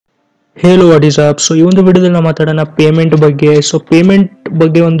Hello what is up. So ಈ ಒಂದು ವಿಡಿಯೋದಲ್ಲಿ ನಾವು ಮಾತಾಡೋಣ ಪೇಮೆಂಟ್ ಬಗ್ಗೆ. ಸೊ ಪೇಮೆಂಟ್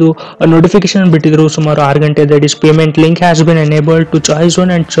ಬಗ್ಗೆ ಒಂದು ನೋಟಿಫಿಕೇಶನ್ ಬಿಟ್ಟಿದ್ರು ಸುಮಾರು 6 ಗಂಟೆ. That is payment link has been enabled to choice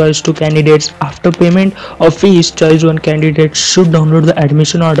 1 and choice 2 candidates. After payment of fees, choice 1 candidates should download the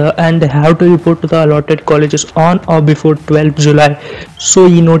admission order and they have to report to the allotted colleges on or before 12th July. So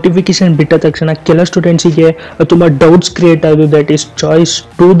ಈ notification ಬಿಟ್ಟ ತಕ್ಷಣ ಕೆಲ ಸ್ಟೂಡೆಂಟ್ಸಿಗೆ ತುಂಬ doubts create ಆಗೋದು. That is choice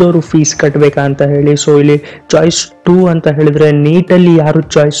 2ದವರು fees ಕಟ್ಟಬೇಕಾ ಅಂತ ಹೇಳಿ. So ಇಲ್ಲಿ ಚಾಯ್ಸ್ 2 ಅಂತ ಹೇಳಿದ್ರೆ ನೀಟಲ್ಲಿ ಯಾರು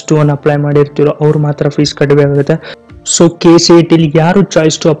ಚಾಯ್ಸ್ 2 ಅನ್ನು ಅಪ್ಲೈ ಮಾಡಿರ್ತೀರೋ ಅವ್ರು ಮಾತ್ರ ಫೀಸ್ ಕಟ್ಟಬೇಕಾಗುತ್ತೆ. ಸೊ Kcet ಇಲ್ಲಿ ಯಾರು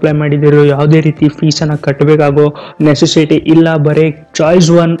ಚಾಯ್ಸ್ 2 ಅಪ್ಲೈ ಮಾಡಿದಿರೋ ಯಾವುದೇ ರೀತಿ ಫೀಸನ್ನು ಕಟ್ಟಬೇಕಾಗೋ ನೆಸೆಸಿಟಿ ಇಲ್ಲ. ಬರೀ ಚಾಯ್ಸ್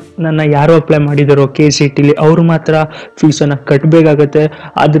 1 ನನ್ನ ಯಾರು ಅಪ್ಲೈ ಮಾಡಿದಾರೋ Kcet ಇಲ್ಲಿ ಅವರು ಮಾತ್ರ ಫೀಸನ್ನು ಕಟ್ಟಬೇಕಾಗತ್ತೆ.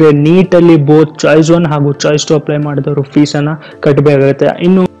 ಆದರೆ ನೀಟಲ್ಲಿ ಬೋತ್ ಚಾಯ್ಸ್ 1 ಹಾಗೂ ಚಾಯ್ಸ್ 2 ಅಪ್ಲೈ ಮಾಡಿದವರು ಫೀಸನ್ನು ಕಟ್ಟಬೇಕಾಗತ್ತೆ.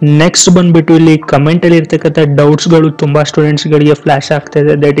 ಇನ್ನು ನೆಕ್ಸ್ಟ್ ಬಂದ್ಬಿಟ್ಟು ಇಲ್ಲಿ ಕಮೆಂಟ್ ಅಲ್ಲಿ ಇರ್ತಕ್ಕಂಥ ಡೌಟ್ಸ್ಗಳು ತುಂಬಾ ಸ್ಟೂಡೆಂಟ್ಸ್ಗಳಿಗೆ ಫ್ಲಾಶ್ ಆಗ್ತಾ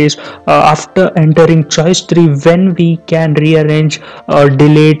ಇದೆ. That is after entering choice 3 when we can rearrange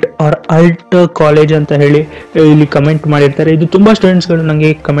delete R ಅಲ್ಟರ್ college ಅಂತ ಹೇಳಿ ಇಲ್ಲಿ ಕಮೆಂಟ್ ಮಾಡಿರ್ತಾರೆ. ಇದು ತುಂಬಾ ಸ್ಟೂಡೆಂಟ್ಸ್ಗಳು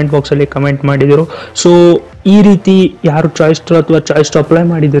ನನಗೆ ಕಮೆಂಟ್ ಬಾಕ್ಸ್ ಅಲ್ಲಿ ಕಮೆಂಟ್ ಮಾಡಿದ್ರು. ಸೊ ಈ ರೀತಿ ಯಾರು ಚಾಯ್ಸ್ 2 ಅಥವಾ ಚಾಯ್ಸ್ 2 ಅಪ್ಲೈ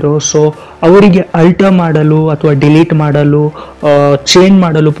ಮಾಡಿದಿರೋ ಸೊ ಅವರಿಗೆ ಅಲ್ಟರ್ ಮಾಡಲು ಅಥವಾ ಡಿಲೀಟ್ ಮಾಡಲು ಚೇಂಜ್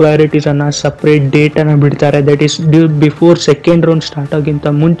ಮಾಡಲು ಪ್ರಯಾರಿಟೀಸ್ ಅನ್ನ ಸಪ್ರೇಟ್ ಡೇಟ್ ಅನ್ನ ಬಿಡ್ತಾರೆ. That is before second round start ಆಗಿಂತ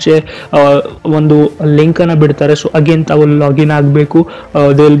ಮುಂಚೆ ಒಂದು ಲಿಂಕ್ ಅನ್ನ ಬಿಡ್ತಾರೆ. ಸೊ ಅಗೇನ್ ತಾವು ಲಾಗಿನ್ ಆಗಬೇಕು.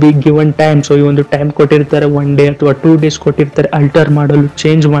 They will be given time. So ಈ ಒಂದು ಟೈಮ್ ಕೊಟ್ಟಿರ್ತಾರೆ, 1 ಡೇ ಅಥವಾ 2 ಡೇಸ್ ಕೊಟ್ಟಿರ್ತಾರೆ ಅಲ್ಟರ್ ಮಾಡಲು,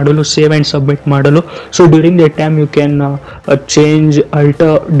 ಚೇಂಜ್ ಮಾಡಲು, ಸೇವ್ ಅಂಡ್ ಸಬ್ಮಿಟ್ ಮಾಡಲು. So during the time you can change,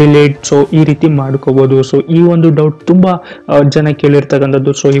 ಅಲ್ಟರ್, delete. So ಈ ರೀತಿ ಮಾಡ್ಕೋಬಹುದು. ಸೊ ಈ ಒಂದು ಡೌಟ್ ತುಂಬಾ ಜನ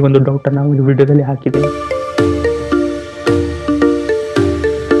ಕೇಳಿರ್ತಕ್ಕಂಥದ್ದು. ಸೊ ಈ ಒಂದು ಡೌಟ್ ಅನ್ನ ಒಂದು ವಿಡಿಯೋದಲ್ಲಿ ಹಾಕಿದ್ದೀನಿ.